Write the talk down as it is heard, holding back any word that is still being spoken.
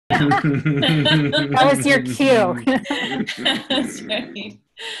That was your cue. That's right.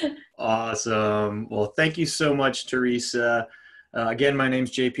 Awesome. Well, thank you so much, Teresa. Again, my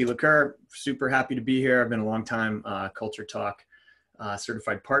name's JP Laqueur. Super happy to be here. I've been a long time Culture Talk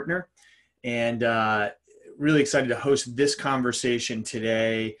certified partner, and really excited to host this conversation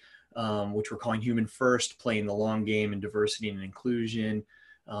today, which we're calling Human First, playing the long game in diversity and inclusion.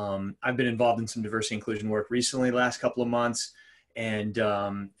 I've been involved in some diversity and inclusion work recently, last couple of months, and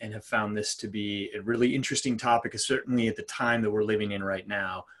have found this to be a really interesting topic, certainly at the time that we're living in right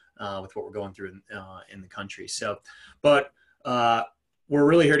now, with what we're going through in the country. So, but we're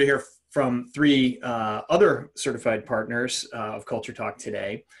really here to hear from three other certified partners of Culture Talk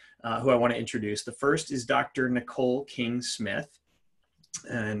today, who I want to introduce. The first is Dr. Nicole King-Smith.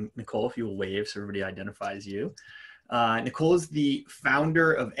 And Nicole, if you will wave so everybody identifies you. Nicole is the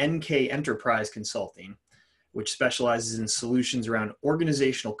founder of NK Enterprise Consulting, which specializes in solutions around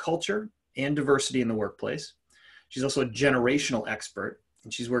organizational culture and diversity in the workplace. She's also a generational expert,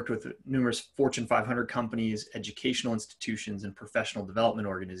 and she's worked with numerous Fortune 500 companies, educational institutions, and professional development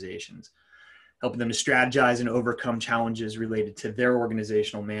organizations, helping them to strategize and overcome challenges related to their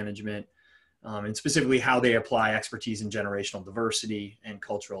organizational management, and specifically how they apply expertise in generational diversity and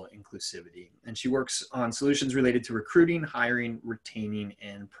cultural inclusivity. And she works on solutions related to recruiting, hiring, retaining,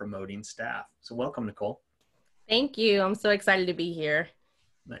 and promoting staff. So welcome, Nicole. Thank you. I'm so excited to be here.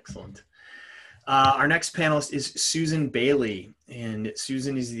 Excellent. Our next panelist is Susan Bailey, and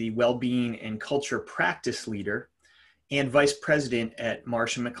Susan is the Wellbeing and Culture Practice Leader and Vice President at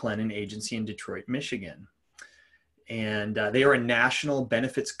Marsh & McLennan Agency in Detroit, Michigan. And they are a national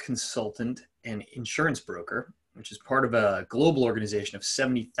benefits consultant and insurance broker, which is part of a global organization of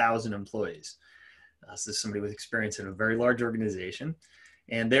 70,000 employees. So this is somebody with experience in a very large organization.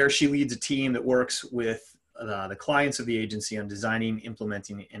 And there she leads a team that works with the clients of the agency on designing,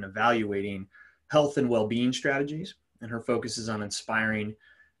 implementing, and evaluating health and well-being strategies. And her focus is on inspiring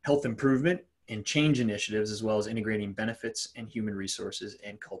health improvement and change initiatives, as well as integrating benefits and human resources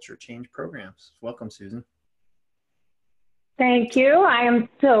and culture change programs. Welcome, Susan. Thank you. I am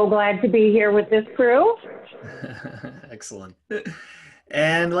so glad to be here with this crew. Excellent.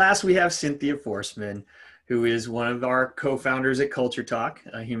 And last, we have Cynthia Forsman, who is one of our co-founders at Culture Talk,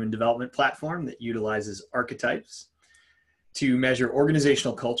 a human development platform that utilizes archetypes to measure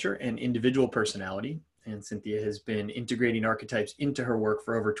organizational culture and individual personality. And Cynthia has been integrating archetypes into her work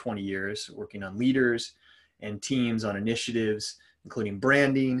for over 20 years, working on leaders and teams on initiatives, including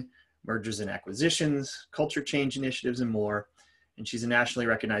branding, mergers and acquisitions, culture change initiatives, and more. And she's a nationally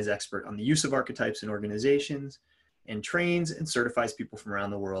recognized expert on the use of archetypes in organizations, and trains and certifies people from around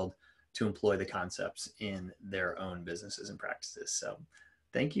the world to employ the concepts in their own businesses and practices. So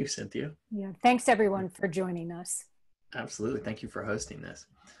thank you, Cynthia. Yeah, thanks everyone for joining us. Absolutely. Thank you for hosting this.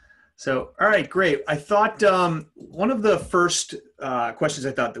 So, all right, great. I thought one of the first questions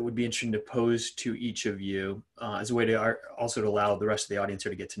I thought that would be interesting to pose to each of you as a way to also to allow the rest of the audience here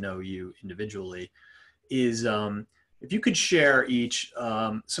to get to know you individually is if you could share each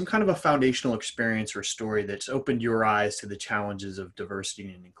some kind of a foundational experience or story that's opened your eyes to the challenges of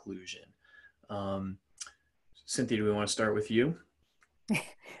diversity and inclusion. Cynthia, do we want to start with you?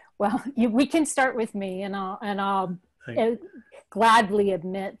 Well, we can start with me, and I'll gladly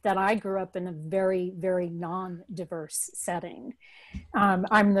admit that I grew up in a very, very non-diverse setting.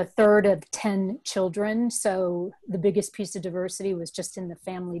 I'm the third of 10 children, so the biggest piece of diversity was just in the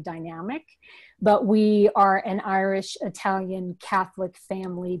family dynamic. But we are an Irish, Italian, Catholic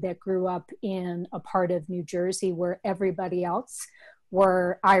family that grew up in a part of New Jersey where everybody else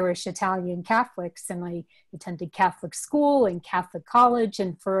were Irish, Italian Catholics, and I attended Catholic school and Catholic college.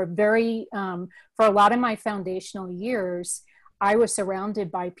 And for a lot of my foundational years, I was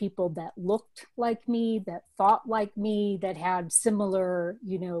surrounded by people that looked like me, that thought like me, that had similar,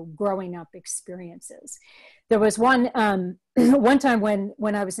 growing up experiences. There was one time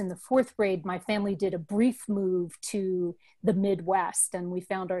when I was in the fourth grade, my family did a brief move to the Midwest, and we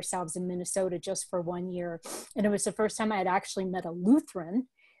found ourselves in Minnesota just for 1 year. And it was the first time I had actually met a Lutheran.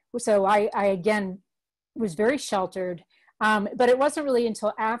 So I again, was very sheltered. But it wasn't really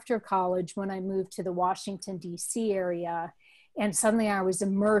until after college when I moved to the Washington, D.C. area. And suddenly I was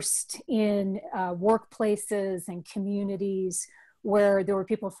immersed in workplaces and communities where there were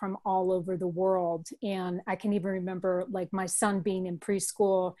people from all over the world. And I can even remember like my son being in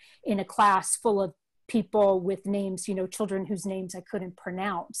preschool in a class full of people with names, children whose names I couldn't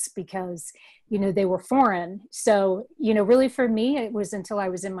pronounce because, they were foreign. So, really for me, it was until I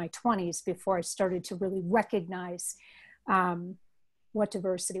was in my 20s before I started to really recognize what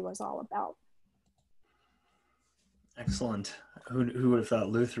diversity was all about. Excellent. Who would have thought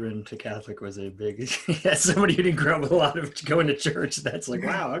Lutheran to Catholic was a big, yeah, somebody who didn't grow up with a lot of going to church. That's like,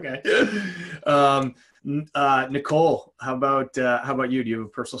 wow. Okay. Nicole, how about you? Do you have a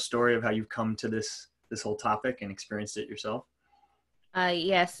personal story of how you've come to this whole topic and experienced it yourself?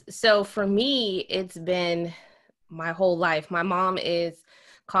 Yes. So for me, it's been my whole life. My mom is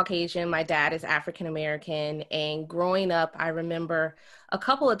Caucasian. My dad is African American. And growing up, I remember a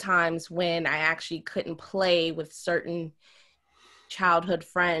couple of times when I actually couldn't play with certain childhood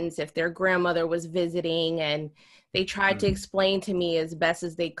friends if their grandmother was visiting, and they tried to explain to me as best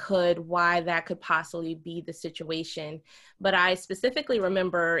as they could why that could possibly be the situation. But I specifically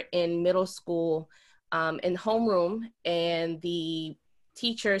remember in middle school, in homeroom, and the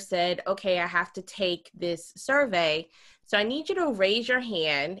teacher said, okay, I have to take this survey. So I need you to raise your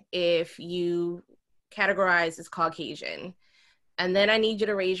hand if you categorize as Caucasian. And then I need you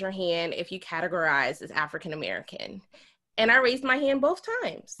to raise your hand if you categorize as African American. And I raised my hand both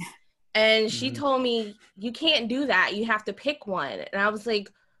times. And she told me, you can't do that. You have to pick one. And I was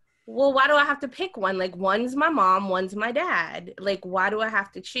like, well, why do I have to pick one? Like, one's my mom, one's my dad. Like, why do I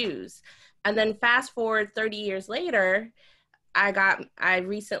have to choose? And then fast forward 30 years later, I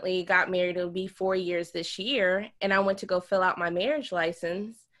recently got married. It'll be 4 years this year. And I went to go fill out my marriage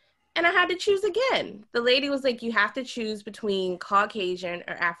license. And I had to choose again. The lady was like, you have to choose between Caucasian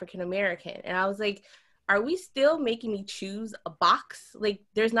or African American. And I was like, are we still making me choose a box? Like,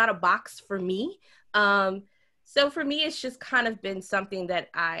 there's not a box for me. So for me, it's just kind of been something that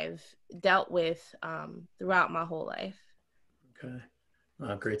I've dealt with throughout my whole life. Okay.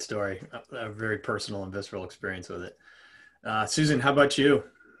 Great story. A very personal and visceral experience with it. Susan, how about you?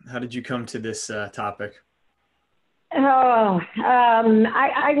 How did you come to this topic?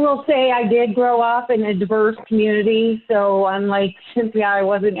 I will say I did grow up in a diverse community, so unlike Cynthia, I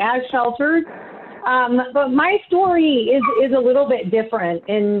wasn't as sheltered. But my story is a little bit different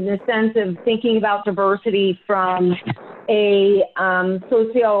in the sense of thinking about diversity from a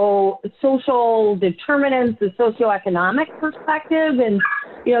social determinants, the socioeconomic perspective. And,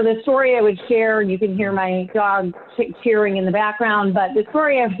 you know, the story I would share, you can hear my dog cheering in the background, but the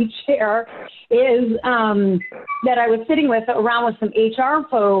story I would share is that I was sitting around with some HR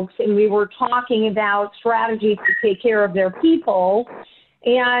folks, and we were talking about strategies to take care of their people.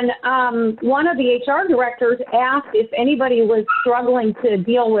 And one of the HR directors asked if anybody was struggling to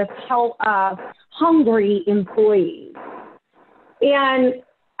deal with hungry employees. And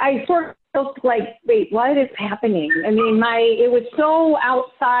I sort of felt like, wait, what is happening? I mean, it was so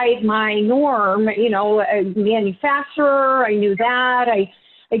outside my norm, you know, a manufacturer, I knew that. I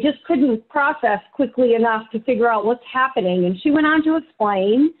just couldn't process quickly enough to figure out what's happening. And she went on to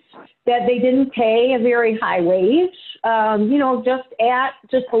explain that they didn't pay a very high wage, you know, just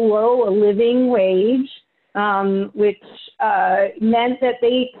below a living wage, which meant that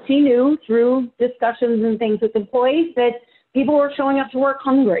she knew through discussions and things with employees that people were showing up to work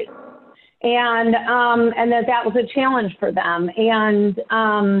hungry, and that was a challenge for them. And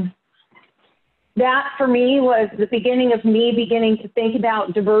that for me was the beginning of me beginning to think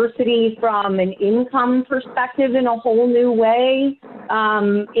about diversity from an income perspective in a whole new way.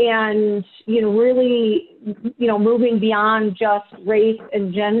 And, you know, really, you know, moving beyond just race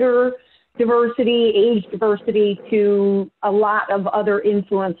and gender diversity, age diversity, to a lot of other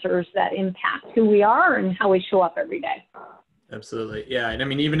influencers that impact who we are and how we show up every day. Absolutely. Yeah. And I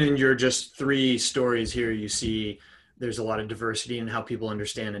mean, even in your just 3 stories here, you see there's a lot of diversity in how people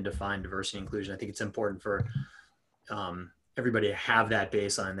understand and define diversity and inclusion. I think it's important for everybody to have that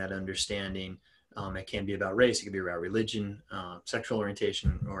baseline, that understanding. It can be about race, it can be about religion, sexual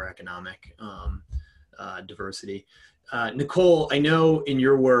orientation, or economic diversity. Nicole, I know in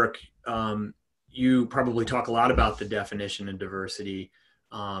your work, you probably talk a lot about the definition of diversity,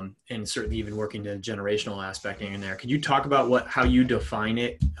 and certainly even working the generational aspect in there. Could you talk about how you define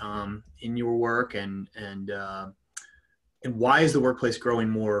it in your work, and why is the workplace growing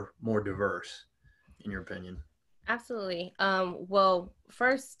more diverse, in your opinion? Absolutely. Well,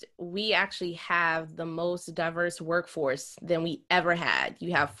 first, we actually have the most diverse workforce than we ever had.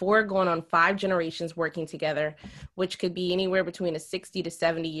 You have 4 going on 5 generations working together, which could be anywhere between a 60 to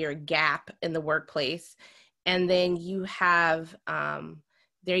 70 year gap in the workplace. And then you have,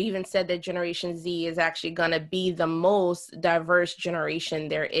 they even said that Generation Z is actually going to be the most diverse generation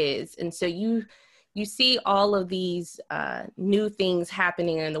there is. And so you see all of these new things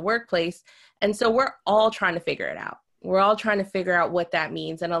happening in the workplace. And so we're all trying to figure it out. We're all trying to figure out what that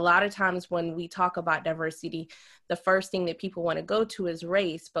means. And a lot of times when we talk about diversity, the first thing that people want to go to is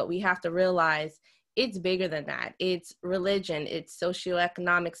race, but we have to realize it's bigger than that. It's religion, it's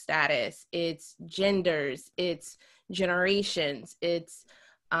socioeconomic status, it's genders, it's generations, it's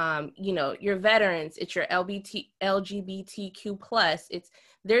your veterans, it's your LGBTQ plus,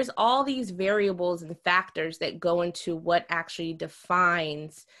 there's all these variables and factors that go into what actually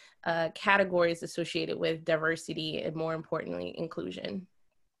defines categories associated with diversity and, more importantly, inclusion.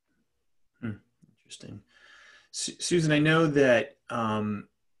 Interesting. Susan, I know that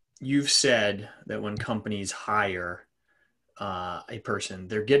you've said that when companies hire a person,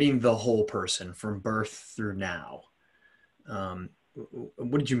 they're getting the whole person from birth through now.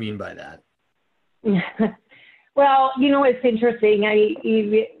 What did you mean by that? Well, it's interesting.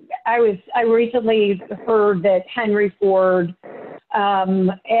 I recently heard that Henry Ford,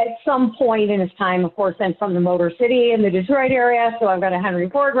 at some point in his time, of course, I'm from the Motor City in the Detroit area, so I've got a Henry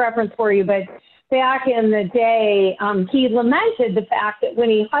Ford reference for you. But back in the day, he lamented the fact that when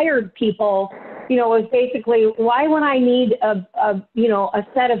he hired people, it was basically, why when I need a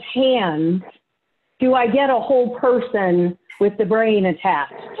set of hands, do I get a whole person with the brain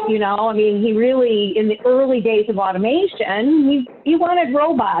attached? He really, in the early days of automation, he wanted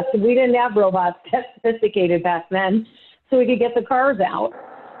robots. We didn't have robots that sophisticated back then, so we could get the cars out.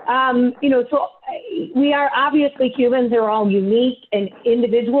 So we are obviously, humans are all unique and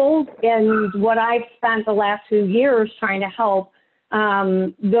individuals. And what I've spent the last few years trying to help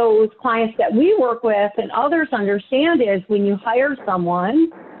those clients that we work with and others understand is, when you hire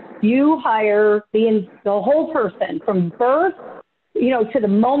someone, you hire the whole person from birth, to the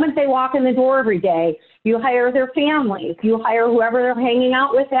moment they walk in the door every day. You hire their families. You hire whoever they're hanging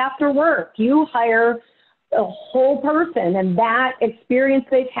out with after work. You hire the whole person, and that experience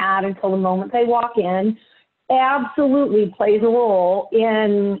they've had until the moment they walk in absolutely plays a role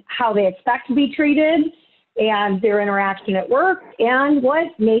in how they expect to be treated and their interaction at work, and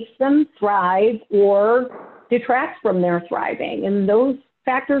what makes them thrive or detracts from their thriving. And those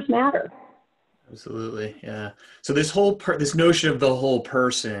factors matter. Absolutely. Yeah. So this this notion of the whole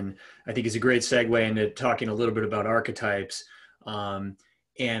person, I think, is a great segue into talking a little bit about archetypes,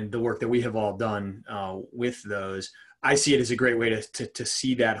 and the work that we have all done with those. I see it as a great way to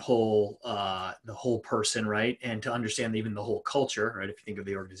see that the whole person, right? And to understand even the whole culture, right? If you think of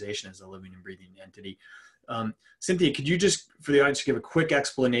the organization as a living and breathing entity. Cynthia, could you just, for the audience, give a quick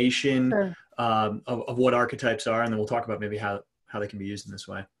explanation Sure. of what archetypes are, and then we'll talk about maybe how they can be used in this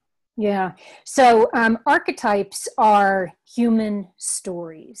way. Yeah. So archetypes are human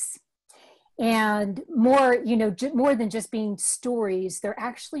stories. And more than just being stories, they're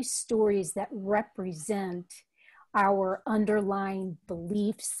actually stories that represent our underlying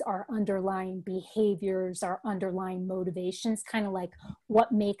beliefs, our underlying behaviors, our underlying motivations, kind of like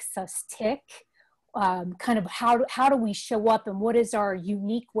what makes us tick, kind of how do we show up, and what is our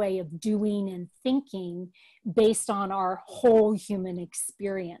unique way of doing and thinking based on our whole human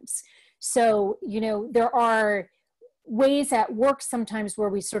experience. So, there are ways at work sometimes where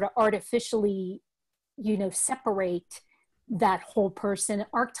we sort of artificially, separate that whole person.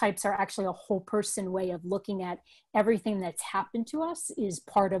 Archetypes are actually a whole person way of looking at everything that's happened to us is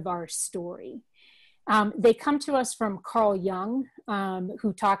part of our story. They come to us from Carl Jung,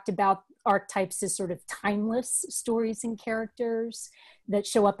 who talked about archetypes as sort of timeless stories and characters that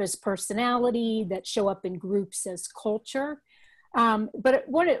show up as personality, that show up in groups as culture. But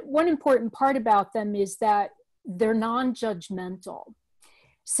one important part about them is that they're non-judgmental.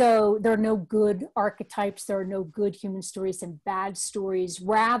 So there are no good archetypes, there are no good human stories and bad stories.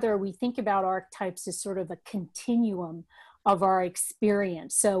 Rather, we think about archetypes as sort of a continuum of our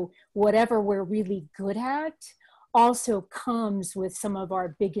experience. So whatever we're really good at also comes with some of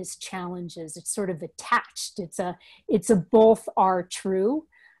our biggest challenges. It's sort of attached. It's a both are true.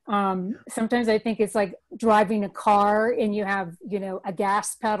 Sometimes I think it's like driving a car and you have, a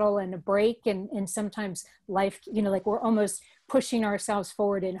gas pedal and a brake, and sometimes life, like we're almost pushing ourselves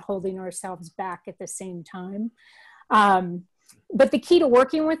forward and holding ourselves back at the same time. But the key to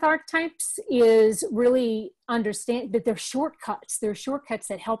working with archetypes is really understand that they're shortcuts. They're shortcuts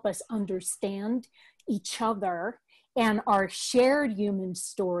that help us understand each other and our shared human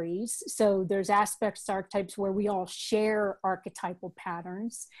stories. So there's aspects to archetypes where we all share archetypal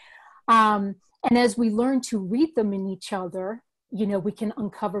patterns. And as we learn to read them in each other, we can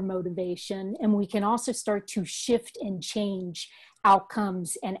uncover motivation, and we can also start to shift and change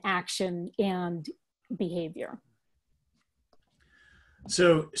outcomes and action and behavior.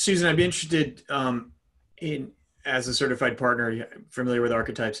 So Susan, I'd be interested in, as a certified partner familiar with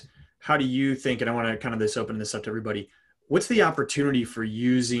archetypes, how do you think, and I want to kind of open this up to everybody, what's the opportunity for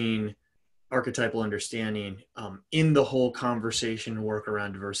using archetypal understanding in the whole conversation and work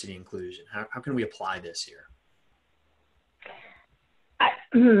around diversity and inclusion? How can we apply this here?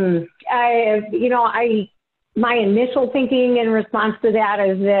 my initial thinking in response to that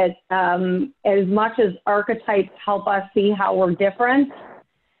is that as much as archetypes help us see how we're different,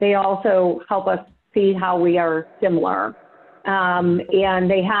 they also help us see how we are similar.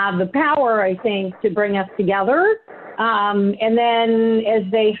 And they have the power, I think, to bring us together. And then as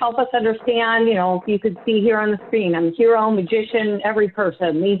they help us understand, you know, you could see here on the screen, I'm a hero, magician, every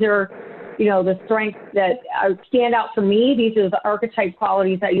person. These are, you know, the strengths that stand out for me. These are the archetype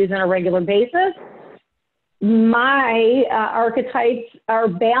qualities I use on a regular basis. My archetypes are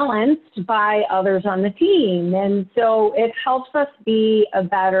balanced by others on the team. And so it helps us be a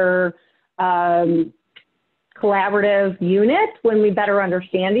better collaborative unit when we better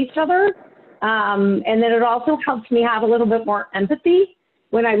understand each other. And then it also helps me have a little bit more empathy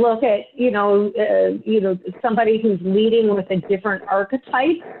when I look at, somebody who's leading with a different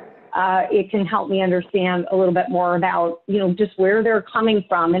archetype. It can help me understand a little bit more about, just where they're coming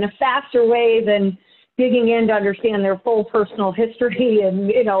from in a faster way than digging in to understand their full personal history and,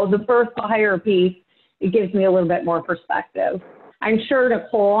 the birth to hire piece. It gives me a little bit more perspective. I'm sure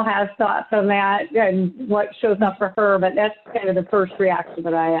Nicole has thoughts on that and what shows up for her, but that's kind of the first reaction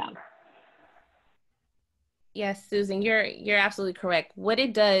that I have. Yes, Susan, you're absolutely correct. What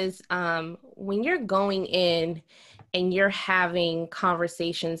it does, when you're going in and you're having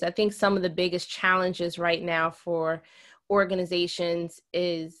conversations, I think some of the biggest challenges right now for organizations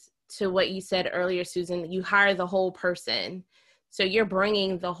is, to what you said earlier, Susan, you hire the whole person. So you're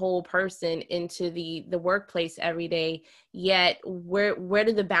bringing the whole person into the workplace every day, yet where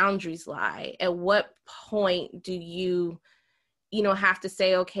do the boundaries lie? At what point do you have to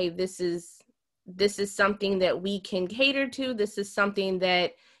say, okay, this is something that we can cater to. This is something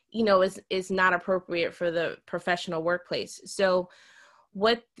that, is not appropriate for the professional workplace. So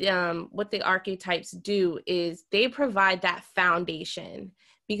what the archetypes do is they provide that foundation.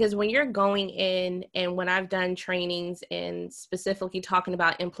 Because when you're going in, and when I've done trainings and specifically talking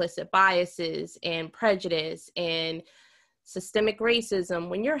about implicit biases and prejudice and systemic racism,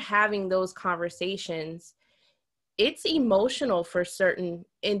 when you're having those conversations, it's emotional for certain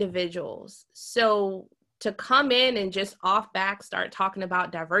individuals. So to come in and just off back start talking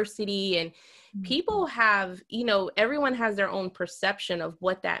about diversity, and people have, everyone has their own perception of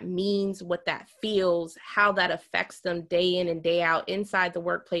what that means, what that feels, how that affects them day in and day out, inside the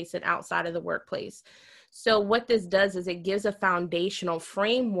workplace and outside of the workplace. So what this does is it gives a foundational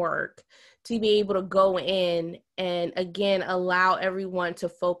framework to be able to go in and, again, allow everyone to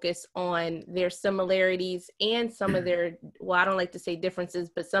focus on their similarities and some of their, well, I don't like to say differences,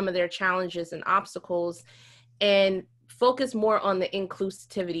 but some of their challenges and obstacles, and focus more on the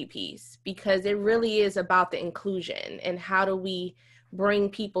inclusivity piece, because it really is about the inclusion and how do we bring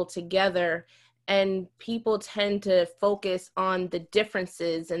people together. And people tend to focus on the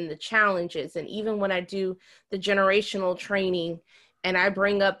differences and the challenges. And even when I do the generational training and I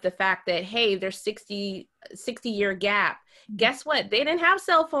bring up the fact that, hey, there's 60-year gap. Guess what? They didn't have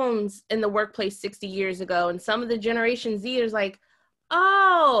cell phones in the workplace 60 years ago. And some of the Generation Z is like,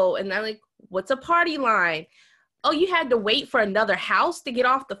 oh, and they're like, what's a party line? Oh, you had to wait for another house to get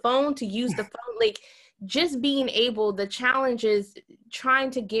off the phone to use the phone. Like, just being able, the challenge is trying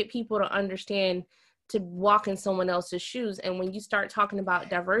to get people to understand, to walk in someone else's shoes. And when you start talking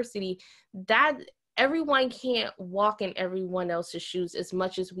about diversity, that everyone can't walk in everyone else's shoes as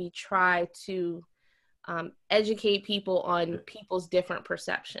much as we try to educate people on people's different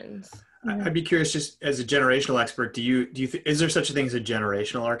perceptions. I'd be curious, just as a generational expert, is there such a thing as a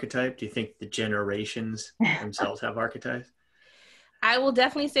generational archetype? Do you think the generations themselves have archetypes? I will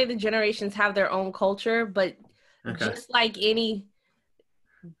definitely say the generations have their own culture, but just like any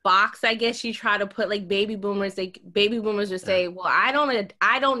box, I guess you try to put, like baby boomers would say, well, I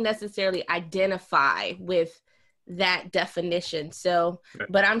don't necessarily identify with that definition. So,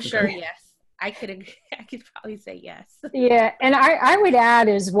 but I'm sure, yes, I could agree. I could probably say yes. Yeah. And I would add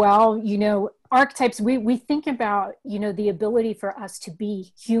as well, archetypes, we think about, the ability for us to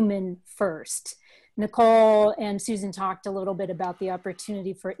be human first. Nicole and Susan talked a little bit about the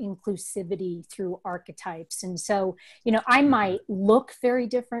opportunity for inclusivity through archetypes. And so, I might look very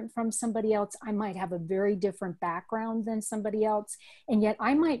different from somebody else. I might have a very different background than somebody else. And yet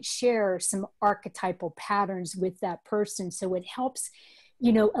I might share some archetypal patterns with that person. So it helps,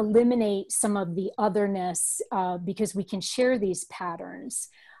 eliminate some of the otherness because we can share these patterns.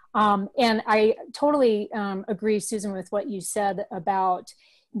 And I totally agree, Susan, with what you said about,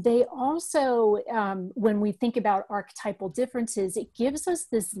 they also, when we think about archetypal differences, it gives us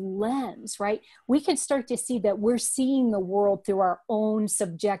this lens, right? We can start to see that we're seeing the world through our own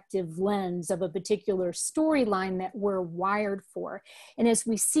subjective lens of a particular storyline that we're wired for. And as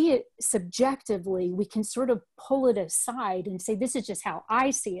we see it subjectively, we can sort of pull it aside and say, this is just how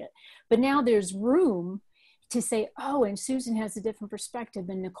I see it. But now there's room to say, oh, and Susan has a different perspective,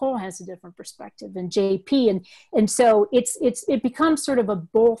 and Nicole has a different perspective, and JP, and so it becomes sort of a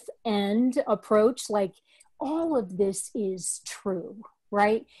both end approach. Like, all of this is true,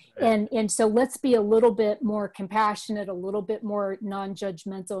 right? And so let's be a little bit more compassionate, a little bit more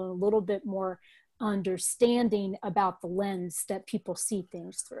non-judgmental, a little bit more understanding about the lens that people see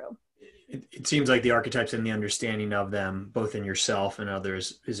things through. It seems like the archetypes and the understanding of them, both in yourself and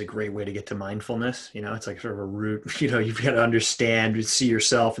others, is a great way to get to mindfulness. You know, it's like sort of a root, you know, you've got to understand, see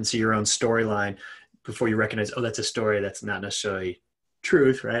yourself and see your own storyline before you recognize, oh, that's a story that's not necessarily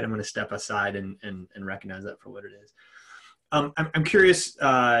truth, right? I'm going to step aside and recognize that for what it is. I'm curious,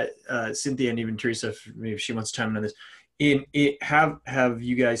 Cynthia and even Teresa, if maybe she wants to chime in on this. Have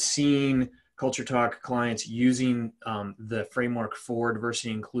you guys seen Culture Talk clients using the framework for diversity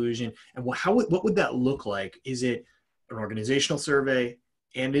and inclusion? And what would that look like? Is it an organizational survey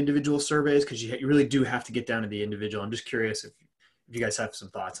and individual surveys? Because you really do have to get down to the individual. I'm just curious if you guys have some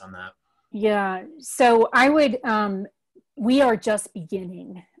thoughts on that. Yeah, so I would, we are just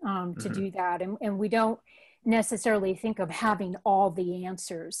beginning to do that. And we don't necessarily think of having all the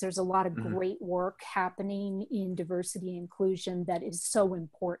answers. There's a lot of great work happening in diversity and inclusion that is so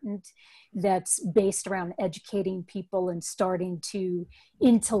important, that's based around educating people and starting to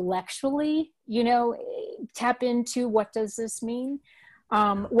intellectually, you know, tap into what does this mean.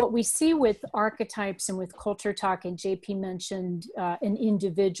 What we see with archetypes and with Culture Talk, and JP mentioned an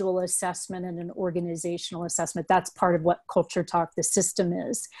individual assessment and an organizational assessment. That's part of what Culture Talk, the system,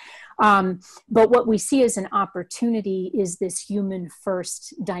 is. But what we see as an opportunity is this human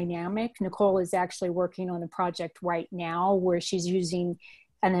first dynamic. Nicole is actually working on a project right now where she's using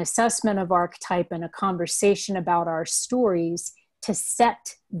an assessment of archetype and a conversation about our stories to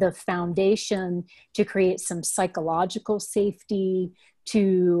set the foundation to create some psychological safety,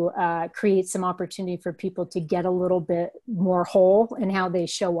 to create some opportunity for people to get a little bit more whole in how they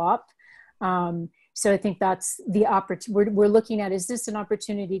show up. So I think that's the opportunity we're looking at. Is this an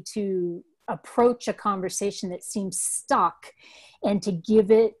opportunity to approach a conversation that seems stuck and to give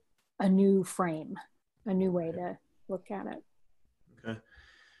it a new frame, a new way to look at it? Okay.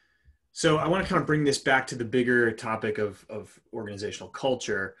 So I want to kind of bring this back to the bigger topic of organizational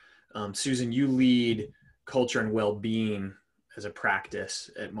culture. Susan, you lead culture and well-being as a practice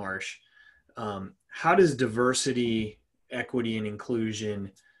at Marsh. How does diversity, equity, and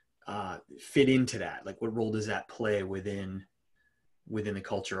inclusion fit into that? Like, what role does that play within the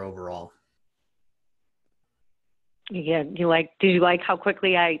culture overall? Yeah, did you like how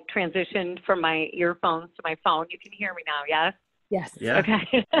quickly I transitioned from my earphones to my phone? You can hear me now, yes? Yes. Yeah.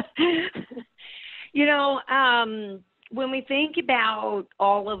 Okay. You know, when we think about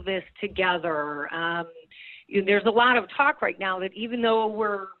all of this together, there's a lot of talk right now that even though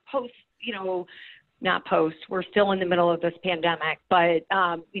we're we're still in the middle of this pandemic, but,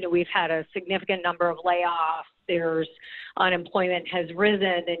 we've had a significant number of layoffs. There's unemployment has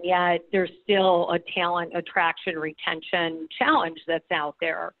risen, and yet there's still a talent attraction retention challenge that's out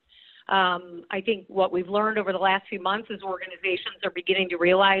there. I think what we've learned over the last few months is organizations are beginning to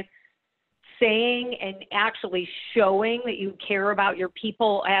realize saying and actually showing that you care about your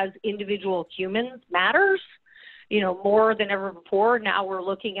people as individual humans matters, more than ever before. Now we're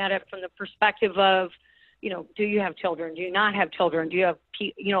looking at it from the perspective of, do you have children? Do you not have children? Do you have,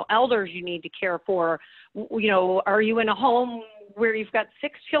 elders you need to care for? Are you in a home where you've got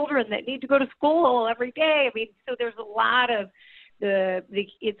 6 children that need to go to school every day? I mean, so there's a lot of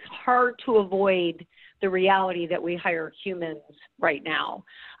it's hard to avoid the reality that we hire humans right now.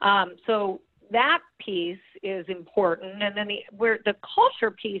 So that piece is important. And then the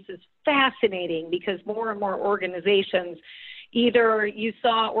culture piece is fascinating, because more and more organizations, either you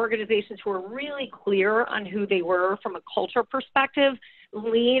saw organizations who were really clear on who they were from a culture perspective,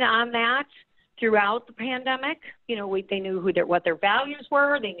 lean on that throughout the pandemic. They knew what their values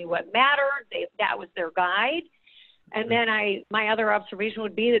were. They knew what mattered. That was their guide. And then my other observation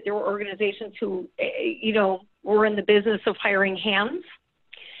would be that there were organizations who, were in the business of hiring hands,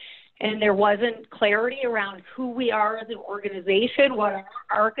 and there wasn't clarity around who we are as an organization, what our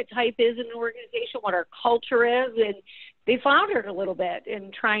archetype is in an organization, what our culture is, and they floundered a little bit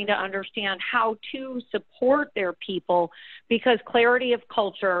in trying to understand how to support their people, because clarity of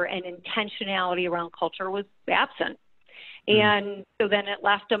culture and intentionality around culture was absent. And so then it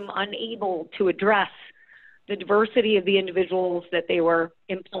left them unable to address the diversity of the individuals that they were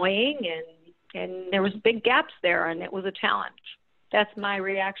employing, and there was big gaps there, and it was a challenge. That's my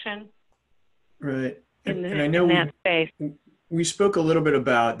reaction. Right. In I know that space. We spoke a little bit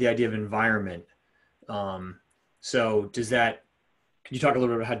about the idea of environment. So can you talk a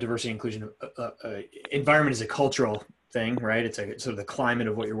little bit about how diversity and inclusion, environment is a cultural thing, right? It's like sort of the climate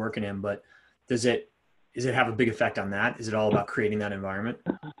of what you're working in, but does it have a big effect on that? Is it all about creating that environment?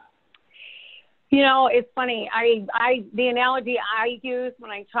 You know, it's funny. The analogy I use when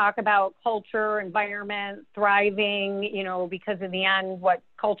I talk about culture, environment, thriving, you know, because in the end, what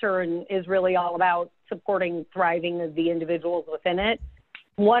culture is really all about supporting thriving of the individuals within it.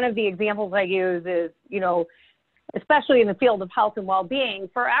 One of the examples I use is, you know, especially in the field of health and well-being,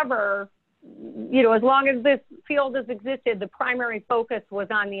 forever, you know, as long as this field has existed, the primary focus was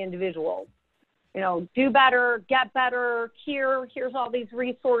on the individual. You know, do better, get better, here's all these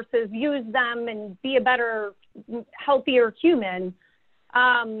resources, use them and be a better, healthier human.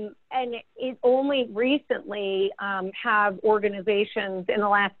 And it only recently have organizations in the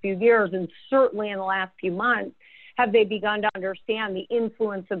last few years, and certainly in the last few months, have they begun to understand the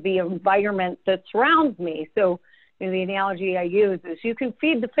influence of the environment that surrounds me. So, you know, the analogy I use is you can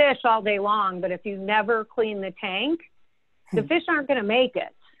feed the fish all day long, but if you never clean the tank, the fish aren't going to make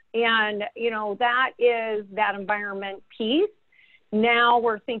it. And, you know, that is that environment piece. Now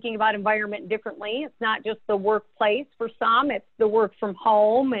we're thinking about environment differently. It's not just the workplace for some, it's the work from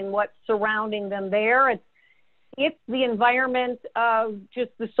home and what's surrounding them there. It's the environment of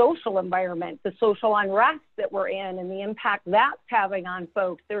just the social environment, the social unrest that we're in and the impact that's having on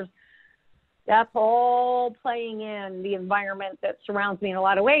folks. That's all playing in the environment that surrounds me in a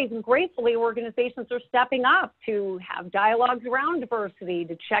lot of ways. And gratefully, organizations are stepping up to have dialogues around diversity,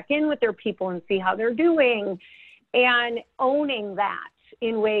 to check in with their people and see how they're doing, and owning that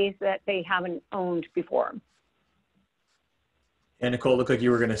in ways that they haven't owned before. And Nicole, looked like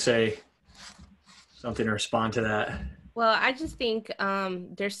you were going to say something to respond to that. Well, I just think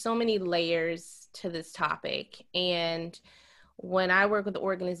there's so many layers to this topic. And when I work with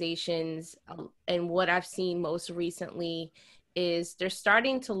organizations, and what I've seen most recently is they're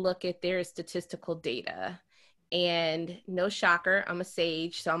starting to look at their statistical data. And no shocker, I'm a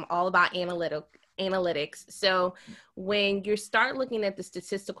sage, so I'm all about analytics. So when you start looking at the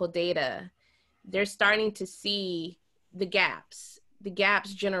statistical data, they're starting to see the gaps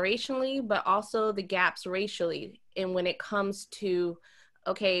generationally, but also the gaps racially. And when it comes to,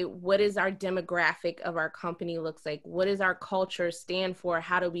 okay, what is our demographic of our company looks like? What does our culture stand for?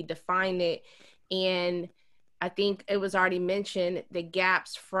 How do we define it? And I think it was already mentioned, the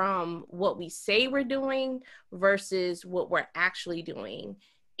gaps from what we say we're doing versus what we're actually doing.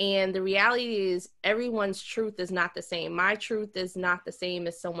 And the reality is everyone's truth is not the same. My truth is not the same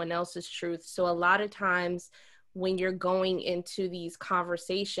as someone else's truth. So a lot of times when you're going into these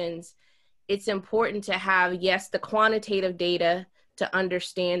conversations, it's important to have, yes, the quantitative data to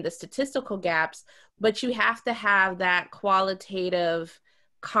understand the statistical gaps, but you have to have that qualitative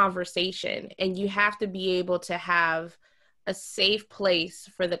conversation, and you have to be able to have a safe place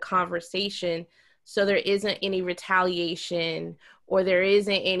for the conversation so there isn't any retaliation, or there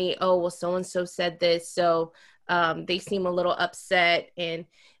isn't any, oh, well, so-and-so said this, so they seem a little upset. And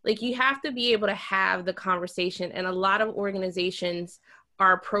like, you have to be able to have the conversation, and a lot of organizations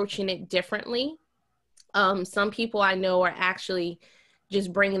are approaching it differently. Some people I know are actually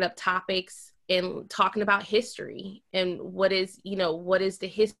just bringing up topics and talking about history and what is the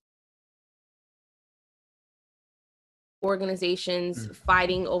history organizations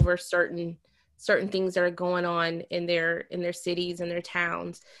fighting over certain things that are going on in their cities and their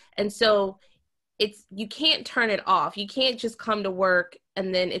towns. And so you can't turn it off. You can't just come to work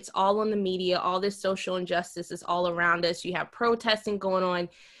and then it's all on the media. All this social injustice is all around us. You have protesting going on.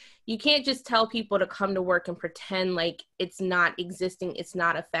 You can't just tell people to come to work and pretend like it's not existing, it's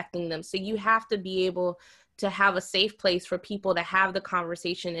not affecting them. So you have to be able to have a safe place for people to have the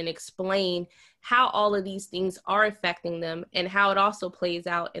conversation and explain how all of these things are affecting them and how it also plays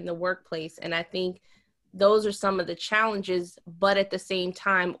out in the workplace. And I think those are some of the challenges, but at the same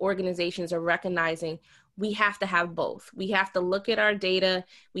time, organizations are recognizing we have to have both. We have to look at our data,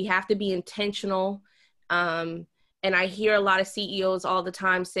 we have to be intentional. And I hear a lot of CEOs all the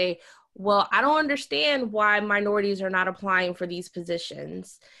time say, well, I don't understand why minorities are not applying for these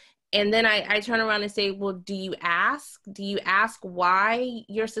positions. And then I turn around and say, well, do you ask? Do you ask why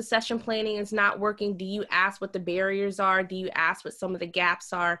your succession planning is not working? Do you ask what the barriers are? Do you ask what some of the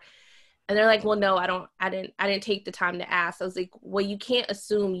gaps are? And they're like, well, no, I didn't take the time to ask. I was like, well, you can't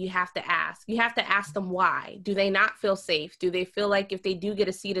assume you have to ask. You have to ask them why. Do they not feel safe? Do they feel like if they do get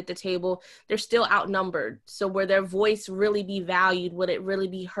a seat at the table, they're still outnumbered? So will their voice really be valued? Will it really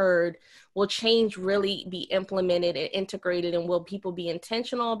be heard? Will change really be implemented and integrated? And will people be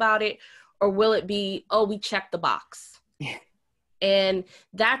intentional about it? Or will it be, oh, we checked the box? Yeah. And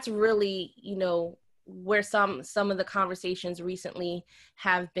that's really, where some of the conversations recently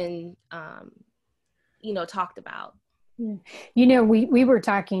have been, talked about. We were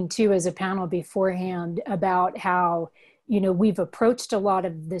talking too as a panel beforehand about how, we've approached a lot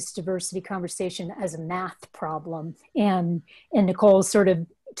of this diversity conversation as a math problem. And Nicole's sort of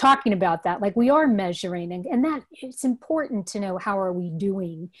talking about that, like we are measuring, and that it's important to know how are we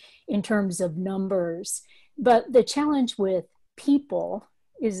doing in terms of numbers. But the challenge with people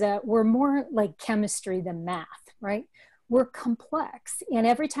is that we're more like chemistry than math, right? We're complex. And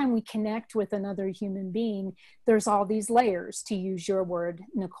every time we connect with another human being, there's all these layers, to use your word,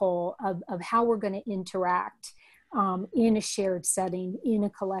 Nicole, of how we're going to interact in a shared setting, in a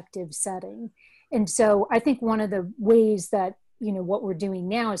collective setting. And so I think one of the ways that, what we're doing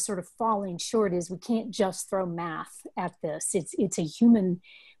now is sort of falling short is we can't just throw math at this. It's a human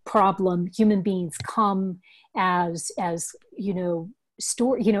problem. Human beings come as in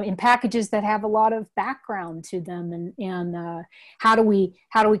packages that have a lot of background to them, and how do we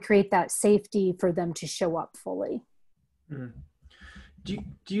create that safety for them to show up fully? Mm. Do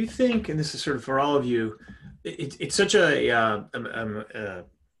you think, and this is sort of for all of you, it's such a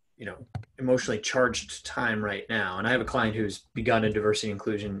emotionally charged time right now, and I have a client who's begun a diversity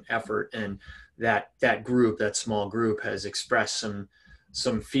inclusion effort, and that small group has expressed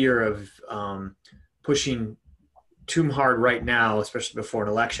some fear of pushing too hard right now, especially before an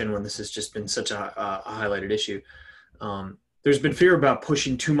election when this has just been such a highlighted issue. There's been fear about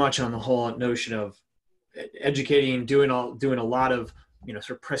pushing too much on the whole notion of educating, doing a lot of,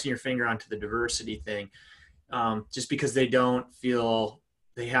 sort of pressing your finger onto the diversity thing, just because they don't feel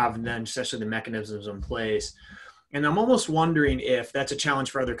they have necessarily the mechanisms in place. And I'm almost wondering if that's a challenge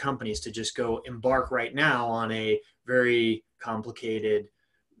for other companies to just go embark right now on a very complicated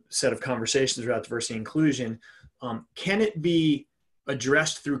set of conversations about diversity and inclusion. Can it be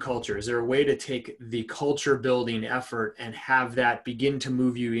addressed through culture? Is there a way to take the culture building effort and have that begin to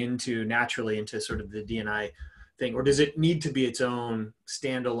move you naturally into sort of the D&I thing? Or does it need to be its own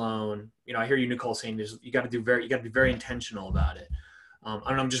standalone? I hear you, Nicole, saying you got to be very intentional about it.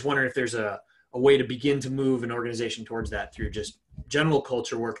 I'm just wondering if there's a way to begin to move an organization towards that through just general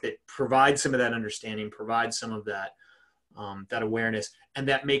culture work that provides some of that understanding, provides some of that awareness, and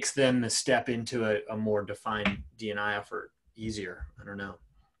that makes then the step into a more defined D&I effort easier. I don't know.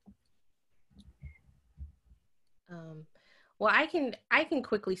 Well, I can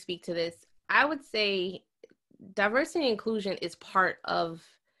quickly speak to this. I would say diversity and inclusion is part of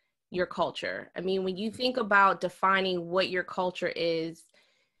your culture. I mean, when you think about defining what your culture is,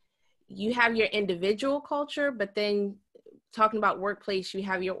 you have your individual culture, but then talking about workplace, you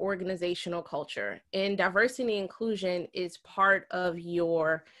have your organizational culture, and diversity and inclusion is part of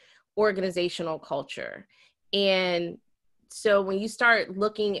your organizational culture. And so when you start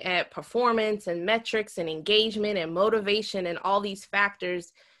looking at performance and metrics and engagement and motivation and all these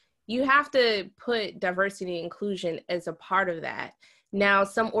factors, you have to put diversity and inclusion as a part of that. Now,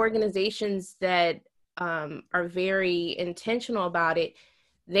 some organizations that are very intentional about it,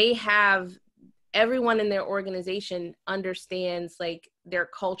 they have everyone in their organization understands like their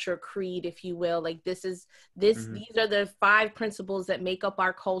culture creed, if you will, like these are the 5 principles that make up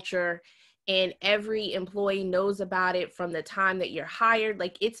our culture. And every employee knows about it from the time that you're hired.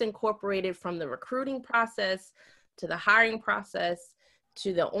 Like it's incorporated from the recruiting process to the hiring process,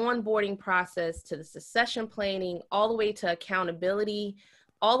 to the onboarding process, to the succession planning, all the way to accountability,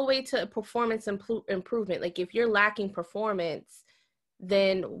 all the way to performance improvement. Like if you're lacking performance,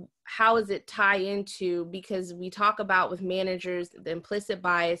 then how does it tie into, because we talk about with managers, the implicit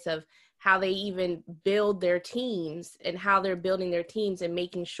bias of how they even build their teams and how they're building their teams and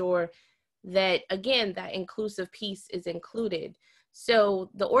making sure that, again, that inclusive piece is included. So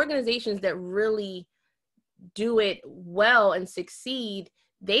the organizations that really do it well and succeed,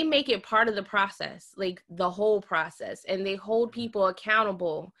 they make it part of the process, like the whole process, and they hold people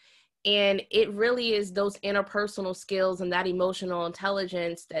accountable. And it really is those interpersonal skills and that emotional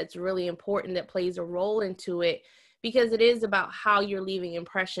intelligence that's really important, that plays a role into it, because it is about how you're leaving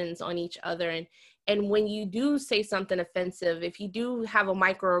impressions on each other. And when you do say something offensive, if you do have a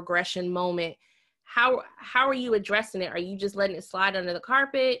microaggression moment, how are you addressing it? Are you just letting it slide under the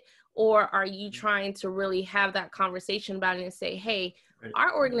carpet? Or are you trying to really have that conversation about it and say, hey,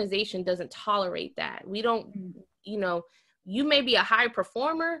 our organization doesn't tolerate that. We don't, you know, you may be a high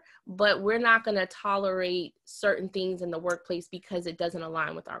performer, but we're not going to tolerate certain things in the workplace because it doesn't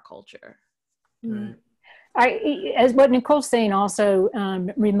align with our culture. Right. As what Nicole's saying also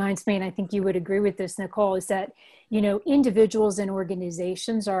reminds me, and I think you would agree with this, Nicole, is that, you know, individuals and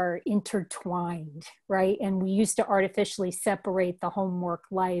organizations are intertwined, right? And we used to artificially separate the home work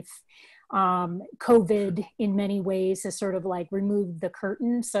life. COVID in many ways has sort of like removed the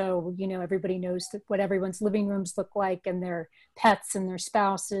curtain. So, you know, everybody knows what everyone's living rooms look like and their pets and their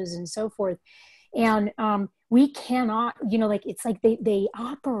spouses and so forth. And we cannot, you know, like it's like they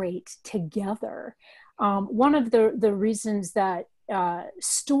operate together. One of the reasons that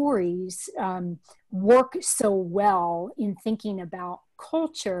stories work so well in thinking about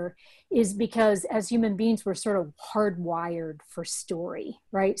culture is because as human beings, we're sort of hardwired for story,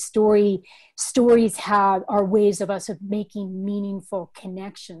 right? Stories are ways of us of making meaningful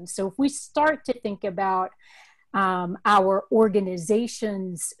connections. So if we start to think about our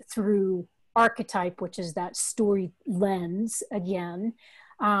organizations through archetype, which is that story lens again,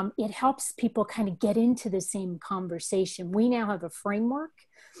 it helps people kind of get into the same conversation. We now have a framework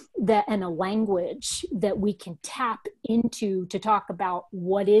and a language that we can tap into to talk about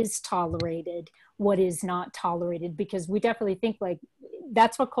what is tolerated, what is not tolerated, because we definitely think like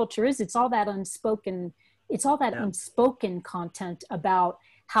that's what culture is. It's all that unspoken content about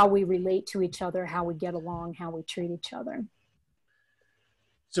how we relate to each other, how we get along, how we treat each other.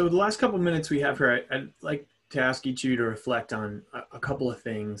 So the last couple of minutes we have here, I'd like to ask each of you to reflect on a couple of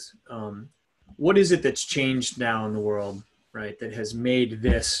things. What is it that's changed now in the world, right, that has made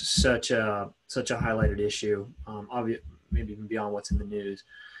this such a highlighted issue, maybe even beyond what's in the news?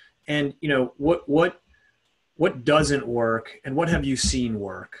 And, you know, what doesn't work, and what have you seen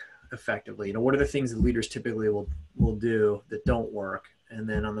work effectively? You know, what are the things that leaders typically will do that don't work? And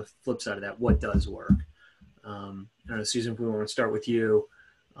then on the flip side of that, what does work? I don't know, Susan, if we want to start with you,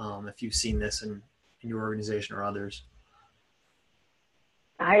 if you've seen this in your organization or others.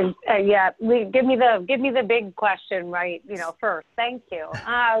 Yeah, give me the big question, right? You know, first. Thank you.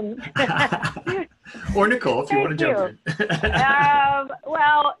 Or Nicole, if you want to jump in.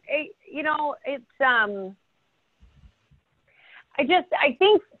 Well, you know, it's I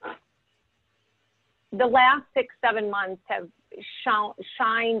think the last 6-7 months have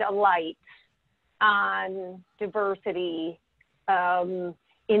shined a light on diversity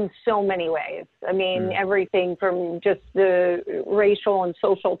in so many ways. I mean, everything from just the racial and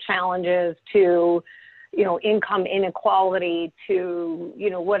social challenges to, you know, income inequality to, you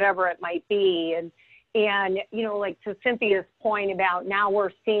know, whatever it might be. And, you know, like to Cynthia's point about now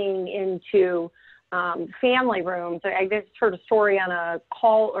we're seeing into family rooms. I just heard a story on a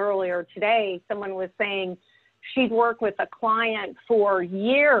call earlier today. Someone was saying she'd worked with a client for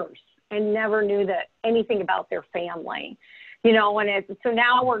years and never knew anything about their family. You know, and so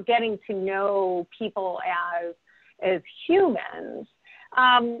now we're getting to know people as humans.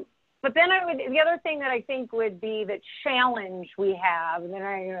 But then the other thing that I think would be the challenge we have, and then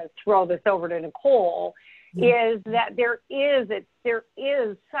I'm going to throw this over to Nicole, is that there is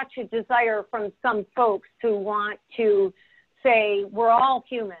such a desire from some folks to want to say, we're all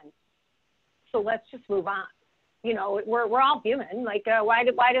human, so let's just move on. You know, we're all human. Like, why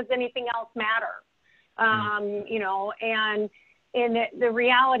does anything else matter? You know, and the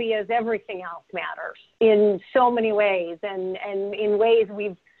reality is everything else matters in so many ways, and in ways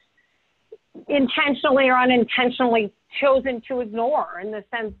we've intentionally or unintentionally chosen to ignore, in the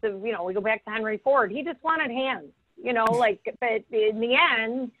sense of, you know, we go back to Henry Ford. He just wanted hands, you know, like, but in the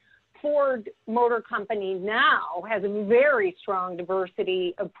end, Ford Motor Company now has a very strong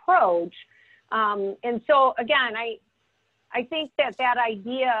diversity approach. And so again, I think that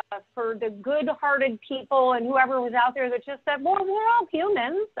idea for the good-hearted people and whoever was out there that just said, well, we're all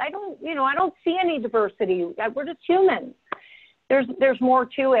humans. I don't see any diversity. We're just humans. There's more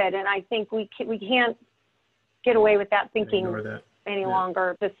to it. And I think we can't get away with that thinking any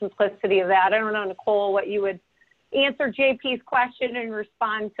longer, the simplicity of that. I don't know, Nicole, what you would answer JP's question and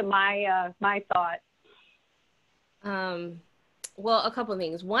respond to my thought. Well, a couple of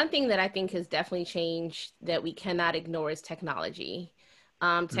things. One thing that I think has definitely changed that we cannot ignore is technology.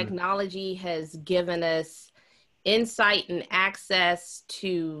 Technology has given us insight and access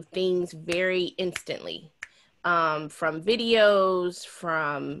to things very instantly, from videos,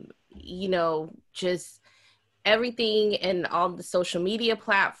 from, you know, just everything, and all the social media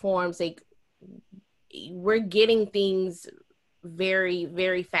platforms. Like, we're getting things very,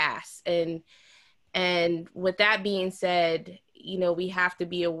 very fast. And with that being said, you know, we have to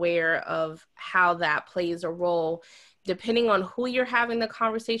be aware of how that plays a role. depending on who you're having the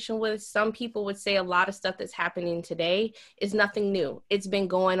conversation with, some people would say a lot of stuff that's happening today is nothing new. It's been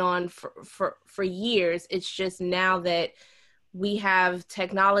going on for years. It's just now that we have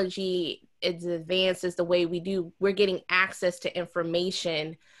technology, it's advanced as the way we do, we're getting access to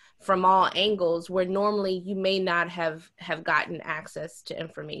information from all angles where normally you may not have gotten access to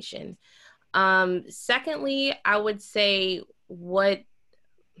information. Secondly, I would say what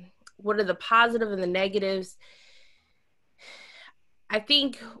are the positive and the negatives? I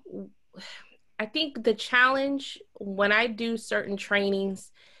think the challenge when I do certain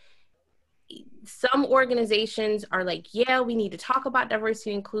trainings, some organizations are like, yeah, we need to talk about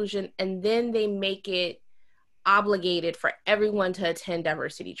diversity and inclusion, and then they make it obligated for everyone to attend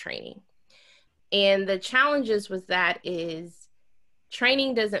diversity training. And the challenges with that is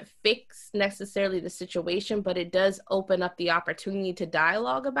training doesn't fix necessarily the situation, but it does open up the opportunity to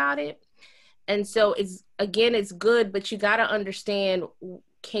dialogue about it. And so it's good, but you got to understand,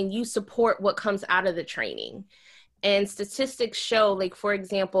 can you support what comes out of the training? And statistics show, like, for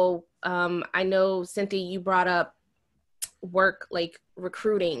example, I know, Cynthia, you brought up work like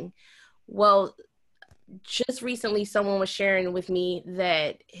recruiting. Well, just recently, someone was sharing with me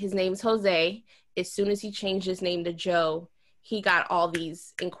that his name's Jose. As soon as he changed his name to Joe, he got all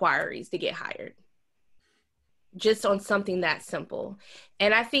these inquiries to get hired, just on something that simple.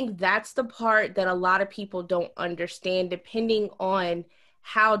 And I think that's the part that a lot of people don't understand, depending on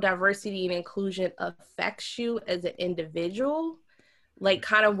how diversity and inclusion affects you as an individual. Like,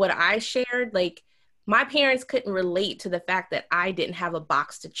 kind of what I shared, like, my parents couldn't relate to the fact that I didn't have a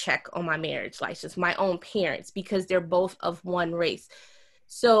box to check on my marriage license, my own parents, because they're both of one race.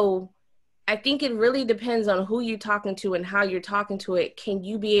 So I think it really depends on who you're talking to and how you're talking to it. Can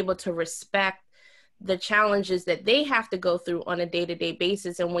you be able to respect the challenges that they have to go through on a day-to-day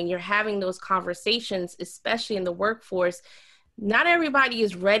basis? And when you're having those conversations, especially in the workforce, not everybody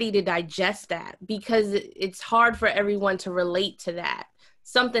is ready to digest that, because it's hard for everyone to relate to that.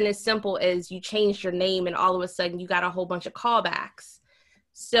 Something as simple as you changed your name and all of a sudden you got a whole bunch of callbacks.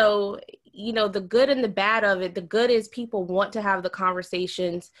 So, you know, the good and the bad of it, the good is people want to have the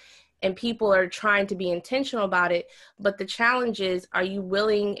conversations and people are trying to be intentional about it. But the challenge is, are you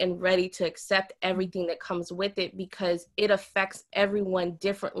willing and ready to accept everything that comes with it? Because it affects everyone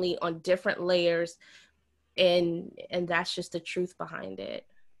differently on different layers. And that's just the truth behind it.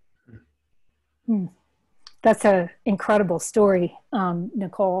 That's an incredible story,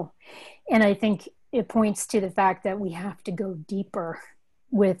 Nicole. And I think it points to the fact that we have to go deeper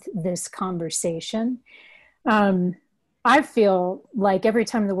with this conversation. I feel like every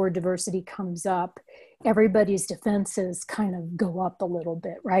time the word diversity comes up, everybody's defenses kind of go up a little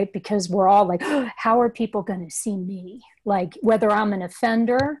bit, right? Because we're all like, oh, how are people going to see me? Like, whether I'm an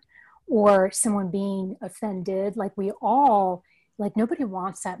offender or someone being offended, like, we all, like, nobody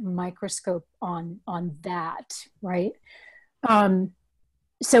wants that microscope on that, right?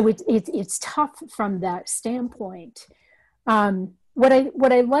 So it's tough from that standpoint. What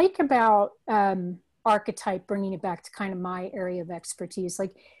I like about archetype, bringing it back to kind of my area of expertise,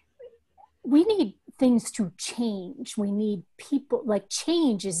 like, we need things to change. We need people, like,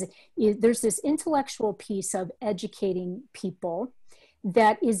 change is there's this intellectual piece of educating people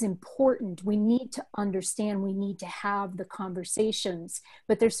that is important. We need to understand, we need to have the conversations,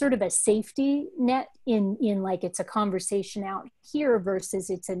 but there's sort of a safety net in like, it's a conversation out here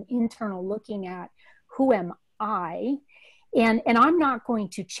versus it's an internal looking at who am I? And I'm not going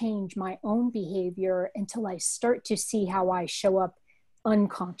to change my own behavior until I start to see how I show up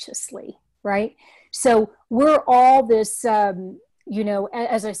unconsciously, right? So we're all this, you know,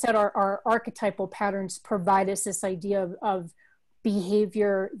 as I said, our archetypal patterns provide us this idea of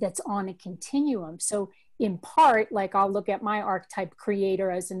behavior that's on a continuum. So in part, like, I'll look at my archetype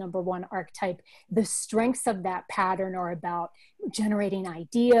creator as the number one archetype. The strengths of that pattern are about generating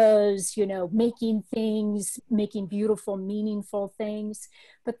ideas, you know, making things, making beautiful, meaningful things.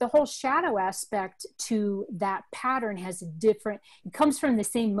 But the whole shadow aspect to that pattern has a different, it comes from the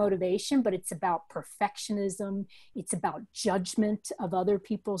same motivation, but it's about perfectionism. It's about judgment of other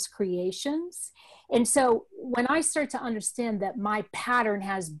people's creations. And so when I start to understand that my pattern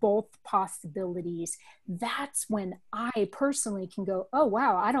has both possibilities, that's when I personally can go, oh,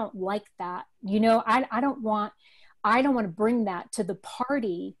 wow, I don't like that. You know, I don't want to bring that to the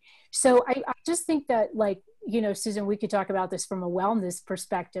party. So I just think that, like, you know, Susan, we could talk about this from a wellness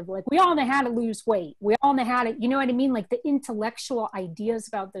perspective. Like, we all know how to lose weight. We all know how to, you know what I mean? Like, the intellectual ideas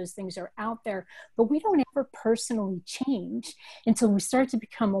about those things are out there, but we don't ever personally change until we start to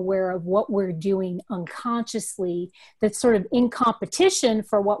become aware of what we're doing unconsciously that's sort of in competition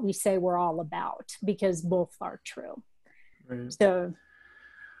for what we say we're all about, because both are true. Right. So,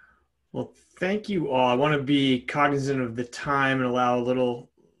 well, thank you all. I want to be cognizant of the time and allow a little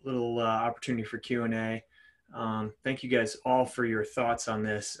opportunity for Q&A. Thank you guys all for your thoughts on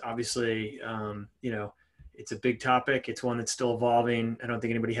this. Obviously, it's a big topic. It's one that's still evolving. I don't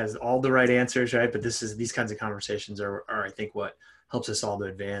think anybody has all the right answers, right? But these kinds of conversations are I think, what helps us all to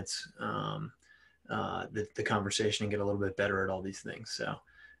advance the conversation and get a little bit better at all these things. So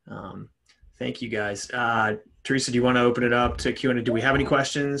thank you guys. Teresa, do you want to open it up to Q&A? Do we have any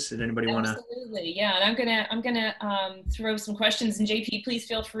questions? Did anybody want to? Absolutely, yeah. And I'm gonna throw some questions, and JP, please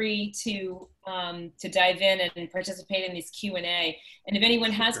feel free to dive in and participate in these Q&A. And if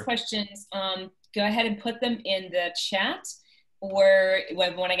anyone has questions, go ahead and put them in the chat, or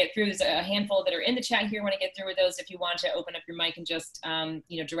when I get through, there's a handful that are in the chat here. When I get through with those, if you want to open up your mic and just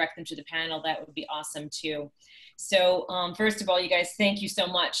direct them to the panel, that would be awesome too. So first of all, you guys, thank you so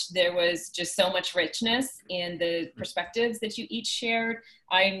much. There was just so much richness in the perspectives that you each shared.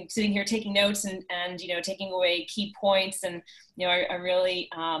 I'm sitting here taking notes and taking away key points, and I really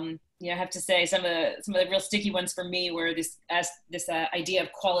I have to say some of the real sticky ones for me were this idea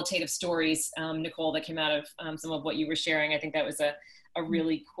of qualitative stories, Nicole, that came out of some of what you were sharing. I think that was a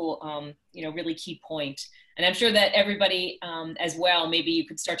really cool, really key point. And I'm sure that everybody as well, maybe you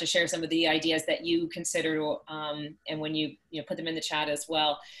could start to share some of the ideas that you considered, and when you put them in the chat as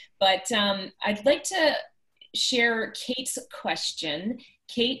well. But I'd like to share Kate's question.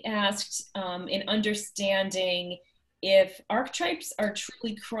 Kate asked, in understanding if archetypes are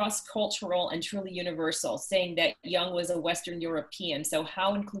truly cross-cultural and truly universal, saying that Jung was a Western European. So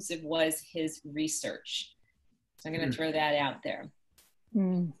how inclusive was his research? So I'm going to throw that out there.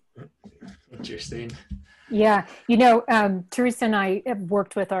 Interesting. Yeah, Teresa and I have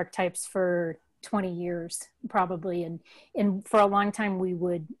worked with archetypes for 20 years probably, and for a long time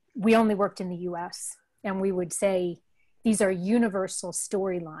we only worked in the US, and we would say these are universal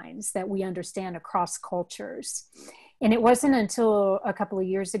storylines that we understand across cultures. And it wasn't until a couple of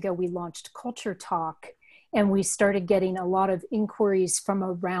years ago we launched Culture Talk, and we started getting a lot of inquiries from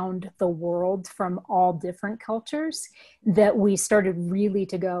around the world, from all different cultures, that we started really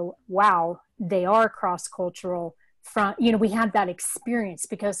to go, wow, they are cross-cultural. We had that experience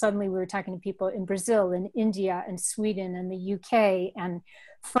because suddenly we were talking to people in Brazil and India and Sweden and the UK and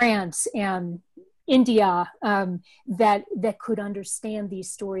France and India that could understand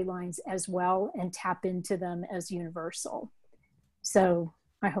these storylines as well and tap into them as universal. So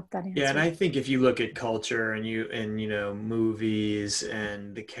I hope that answers. Yeah, and I think if you look at culture and movies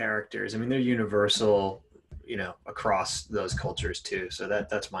and the characters, I mean, they're universal, across those cultures too. So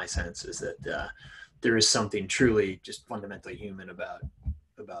that's my sense, is that there is something truly just fundamentally human about.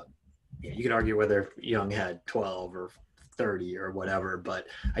 You could argue whether Jung had 12 or 30 or whatever, but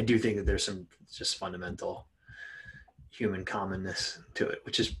I do think that there's some just fundamental human commonness to it,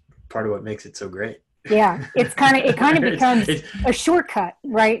 which is part of what makes it so great. Yeah, it kind of becomes a shortcut,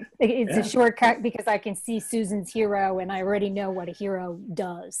 right? It's a shortcut because I can see Susan's hero and I already know what a hero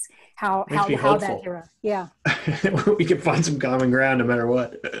does. How that hero. Yeah. We can find some common ground no matter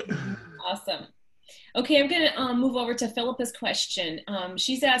what. Awesome. Okay, I'm going to move over to Philippa's question.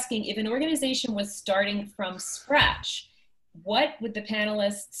 She's asking, if an organization was starting from scratch, what would the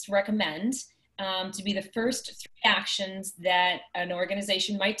panelists recommend to be the first 3 actions that an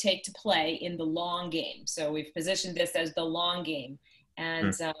organization might take to play in the long game? So we've positioned this as the long game.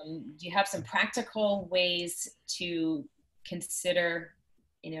 And do you have some practical ways to consider,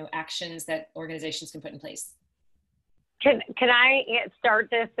 actions that organizations can put in place? Can I start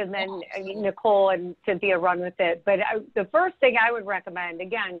this, and then Nicole and Cynthia run with it? But the first thing I would recommend,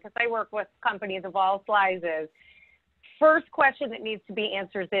 again, because I work with companies of all sizes, first question that needs to be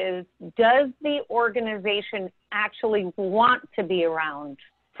answered is, does the organization actually want to be around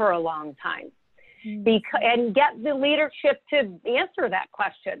for a long time? And get the leadership to answer that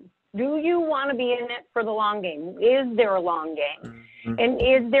question. Do you want to be in it for the long game? Is there a long game? And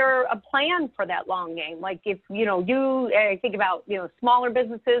is there a plan for that long game? Like if, I think about, smaller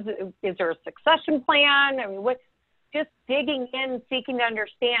businesses, is there a succession plan? I mean, just digging in, seeking to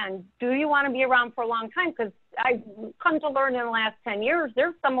understand, do you want to be around for a long time? Because I've come to learn in the last 10 years,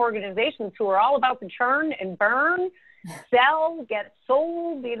 there's some organizations who are all about the churn and burn, sell, get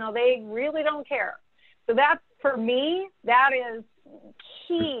sold, they really don't care. So that's, for me, that is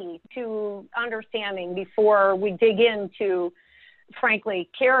key to understanding before we dig into, frankly,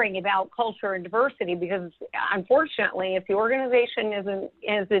 caring about culture and diversity, because unfortunately, if the organization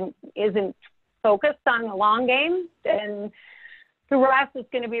isn't focused on the long game, then the rest is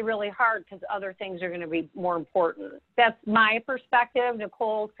going to be really hard because other things are going to be more important. That's my perspective.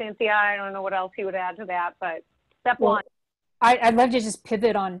 Nicole, Cynthia, I don't know what else you would add to that, but step one. I'd love to just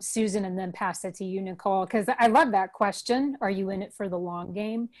pivot on Susan and then pass it to you, Nicole, because I love that question. Are you in it for the long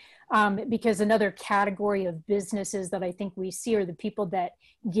game? Because another category of businesses that I think we see are the people that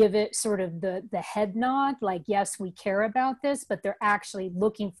give it sort of the head nod, like, yes, we care about this, but they're actually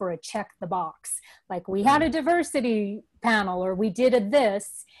looking for a check the box. Like, we had a diversity panel, or we did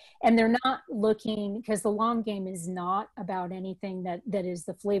this, and they're not looking, because the long game is not about anything that is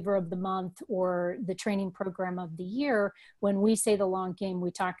the flavor of the month or the training program of the year. When we say the long game,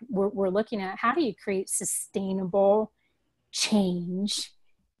 we're looking at how do you create sustainable change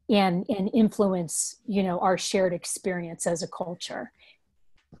and influence, our shared experience as a culture.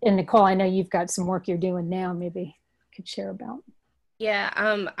 And Nicole, I know you've got some work you're doing now, maybe you could share about. Yeah,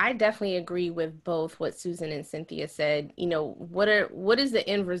 I definitely agree with both what Susan and Cynthia said. What is the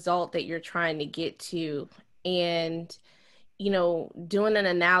end result that you're trying to get to? And, doing an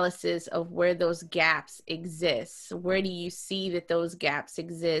analysis of where those gaps exist. Where do you see that those gaps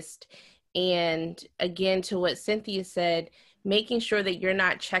exist? And again, to what Cynthia said, making sure that you're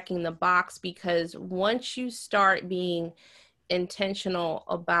not checking the box, because once you start being intentional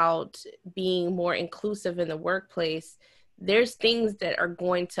about being more inclusive in the workplace, there's things that are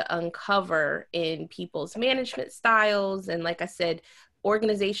going to uncover in people's management styles. And like I said,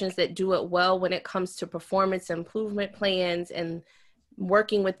 organizations that do it well when it comes to performance improvement plans and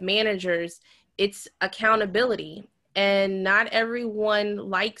working with managers, it's accountability. And not everyone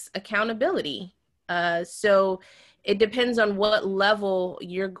likes accountability. So it depends on what level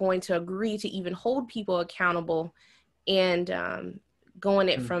you're going to agree to even hold people accountable, and going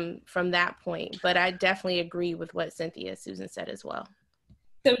it from that point. But I definitely agree with what Cynthia, Susan said as well.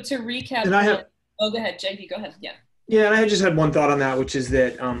 So to recap, go ahead, JP, go ahead. Yeah. Yeah, and I just had one thought on that, which is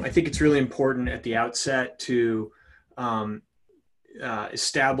that I think it's really important at the outset to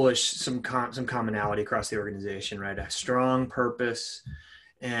establish some commonality across the organization, right? A strong purpose,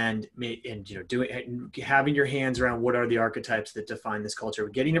 and having your hands around what are the archetypes that define this culture.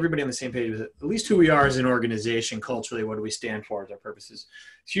 Getting everybody on the same page with at least who we are as an organization culturally. What do we stand for as our purposes?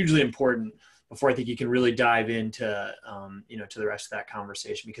 It's hugely important before I think you can really dive into to the rest of that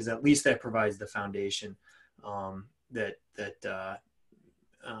conversation, because at least that provides the foundation that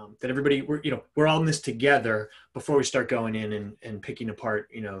everybody, we're all in this together before we start going in and picking apart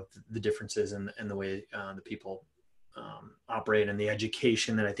the differences and the way the people operate, and the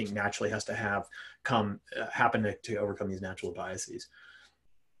education that I think naturally has to happen to overcome these natural biases.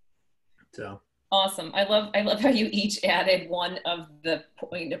 So awesome. I love how you each added one of the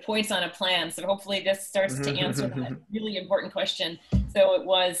points on a plan. So hopefully this starts to answer that really important question. So it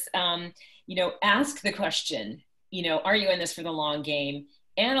was, ask the question, are you in this for the long game?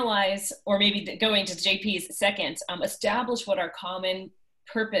 Analyze, or maybe going to JP's second, establish what our common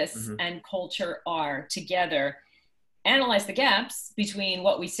purpose and culture are together. Analyze the gaps between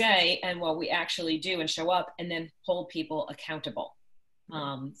what we say and what we actually do and show up, and then hold people accountable.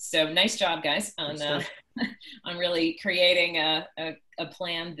 So nice job, guys, on really creating a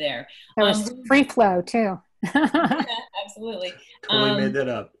plan there. That was free flow too. Yeah, absolutely. Totally made that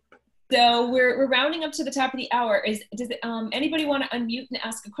up. So we're rounding up to the top of the hour. Does anybody want to unmute and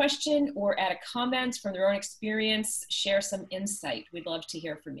ask a question or add a comment from their own experience, share some insight? We'd love to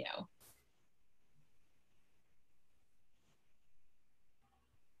hear from you.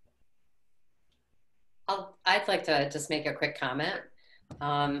 I'd like to just make a quick comment.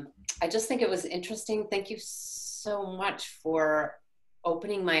 I just think it was interesting. Thank you so much for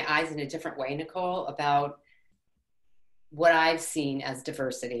opening my eyes in a different way, Nicole, about what I've seen as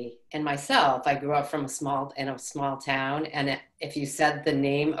diversity. And myself, I grew up in a small town, and if you said the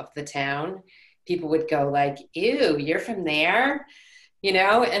name of the town, people would go like, ew, you're from there?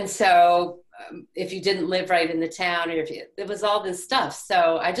 And so if you didn't live right in the town, or there was all this stuff.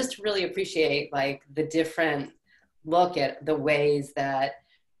 So I just really appreciate the different look at the ways that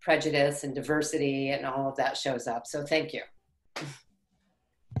prejudice and diversity and all of that shows up. So thank you.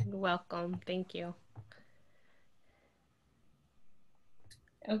 You're welcome. Thank you.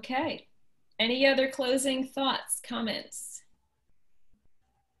 Okay. Any other closing thoughts, comments?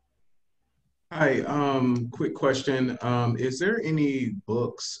 Hi, quick question. Is there any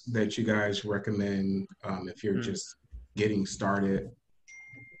books that you guys recommend if you're just getting started?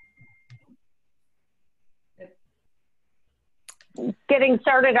 Getting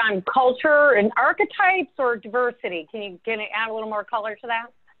started on culture and archetypes or diversity? Can you add a little more color to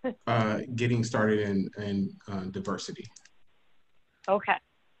that? Getting started in diversity. Okay.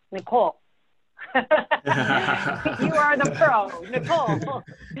 Nicole. You are the pro, Nicole.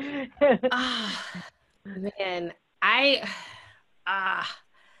 Man,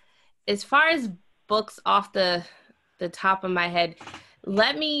 as far as books off the the top of my head.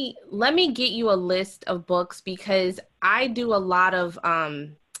 Let me get you a list of books, because I do a lot of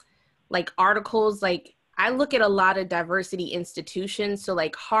like articles. Like I look at a lot of diversity institutions. So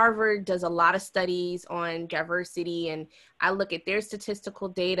like Harvard does a lot of studies on diversity, and I look at their statistical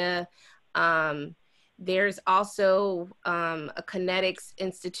data. There's also a Kinetics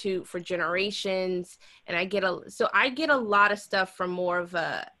Institute for Generations, and I get a lot of stuff from more of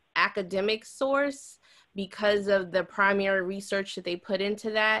a academic source because of the primary research that they put into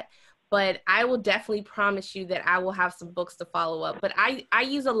that. But I will definitely promise you that I will have some books to follow up. But I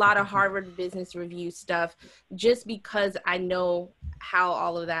use a lot of Harvard Business Review stuff just because I know how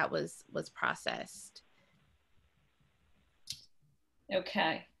all of that was processed.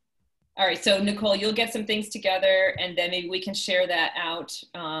 Okay. All right, so Nicole, you'll get some things together, and then maybe we can share that out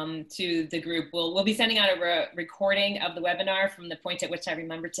to the group. We'll be sending out a recording of the webinar from the point at which I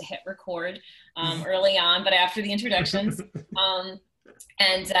remember to hit record early on, but after the introductions.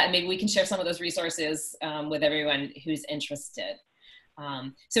 And maybe we can share some of those resources with everyone who's interested.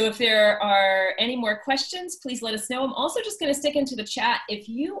 So if there are any more questions, please let us know. I'm also just going to stick into the chat. If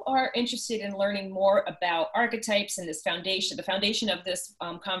you are interested in learning more about archetypes and this foundation, the foundation of this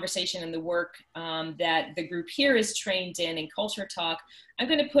conversation and the work that the group here is trained in Culture Talk, I'm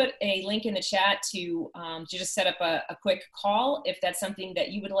going to put a link in the chat to just set up a quick call if that's something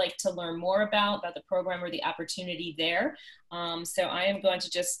that you would like to learn more about the program or the opportunity there. So I am going to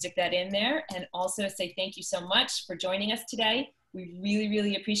just stick that in there, and also say thank you so much for joining us today. We really,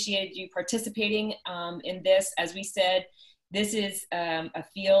 really appreciated you participating in this. As we said, this is a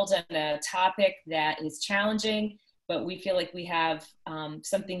field and a topic that is challenging, but we feel like we have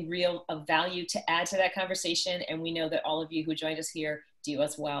something real of value to add to that conversation. And we know that all of you who joined us here do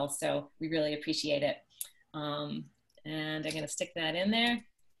as well. So we really appreciate it. And I'm going to stick that in there.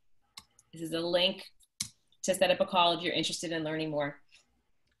 This is a link to set up a call if you're interested in learning more.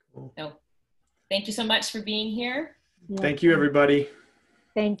 Cool. So thank you so much for being here. Thank you, everybody.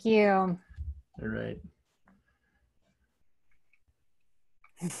 Thank you. All right.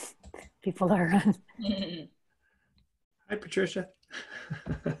 People are on. Hi, Patricia.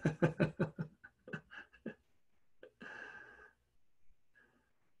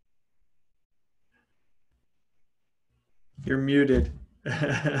 You're muted.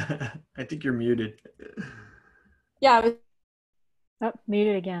 I think you're muted. Yeah. Oh,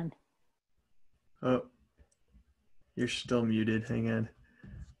 muted again. Oh. You're still muted. Hang on.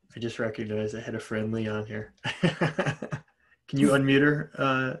 I just recognized I had a friendly on here. Can you unmute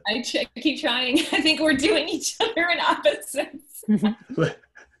her? I keep trying. I think we're doing each other in opposites.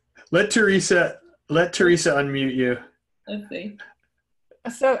 let Teresa unmute you. Let's see.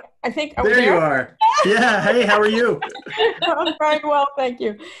 So I think there you are. Yeah. Hey, how are you? I'm very well, thank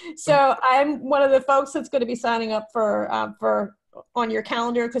you. So I'm one of the folks that's going to be signing up for on your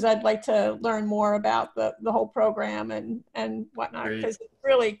calendar, because I'd like to learn more about the whole program and whatnot, because it's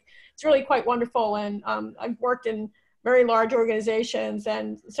really quite wonderful. And I've worked in very large organizations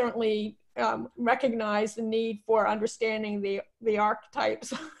and certainly recognize the need for understanding the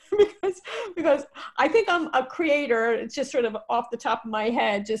archetypes because I think I'm a creator. It's just sort of off the top of my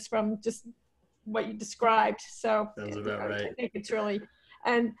head, just from what you described. So sounds about right. I think it's really.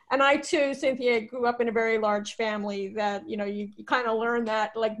 And I too, Cynthia, grew up in a very large family that, you kind of learn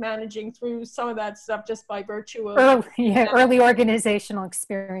that, like managing through some of that stuff just by virtue of early organizational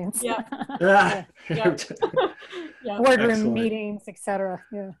experience. Yeah. Yeah. Boardroom meetings, etc.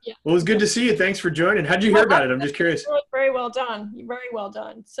 Yeah. Well, it was good to see you. Thanks for joining. How'd you hear about it? I'm just curious. Very well done. Very well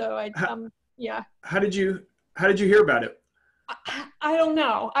done. So How did you hear about it? I don't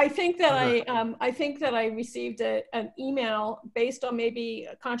know. I think that I received an email based on maybe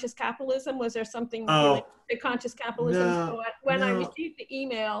Conscious Capitalism. Was there something related to Conscious Capitalism? No, So when I received the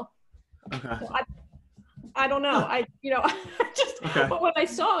email, okay. I don't know. But when I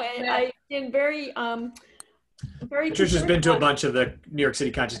saw it, I been very Patricia's been to a bunch of the New York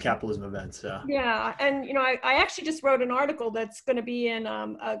City Conscious Capitalism events. So. Yeah, and I actually just wrote an article that's going to be in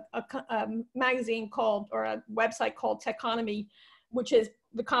a magazine called, or a website called Techonomy, which is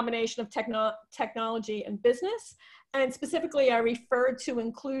the combination of technology and business. And specifically, I referred to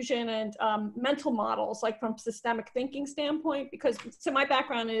inclusion and mental models, like from systemic thinking standpoint, because so my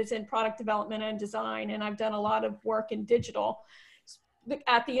background is in product development and design, and I've done a lot of work in digital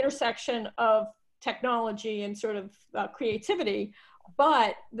at the intersection of technology and sort of creativity.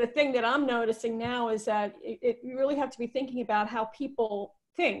 But the thing that I'm noticing now is that you really have to be thinking about how people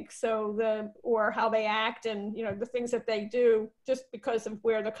think, or how they act, and the things that they do, just because of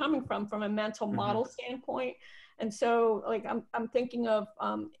where they're coming from a mental model standpoint. And so, like, I'm thinking of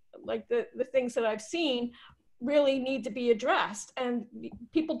like the things that I've seen really need to be addressed. And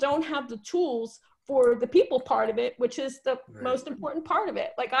people don't have the tools for the people part of it, which is the most important part of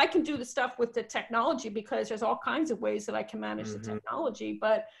it. Like I can do the stuff with the technology because there's all kinds of ways that I can manage the technology,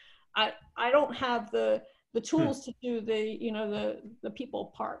 but I don't have the tools to do the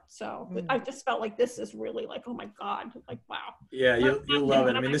people part. So I just felt like this is really like, oh my God, like, wow. Yeah, you'll love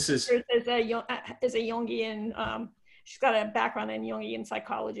it. I mean, this is as a Jungian, she's got a background in Jungian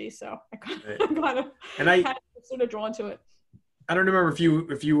psychology, so I kind of sort of drawn to it. I don't remember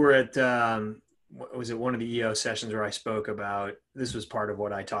if you were at was it one of the EO sessions where I spoke about, this was part of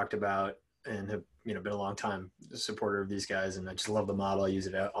what I talked about, and have been a long time supporter of these guys, and I just love the model. I use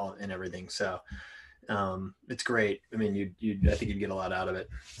it all in everything, so it's great. I mean, I think you'd get a lot out of it.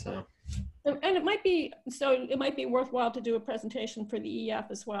 So. And it might be worthwhile to do a presentation for the EF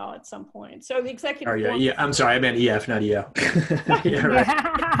as well at some point. So the executive. Oh yeah, I'm sorry, I meant EF, not EO. Yeah,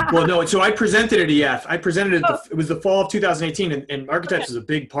 right. Well, no. So I presented at EF. I presented it. It was the fall of 2018, and archetypes is a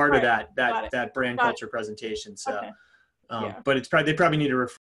big part of that brand culture presentation. So, but they probably need to refer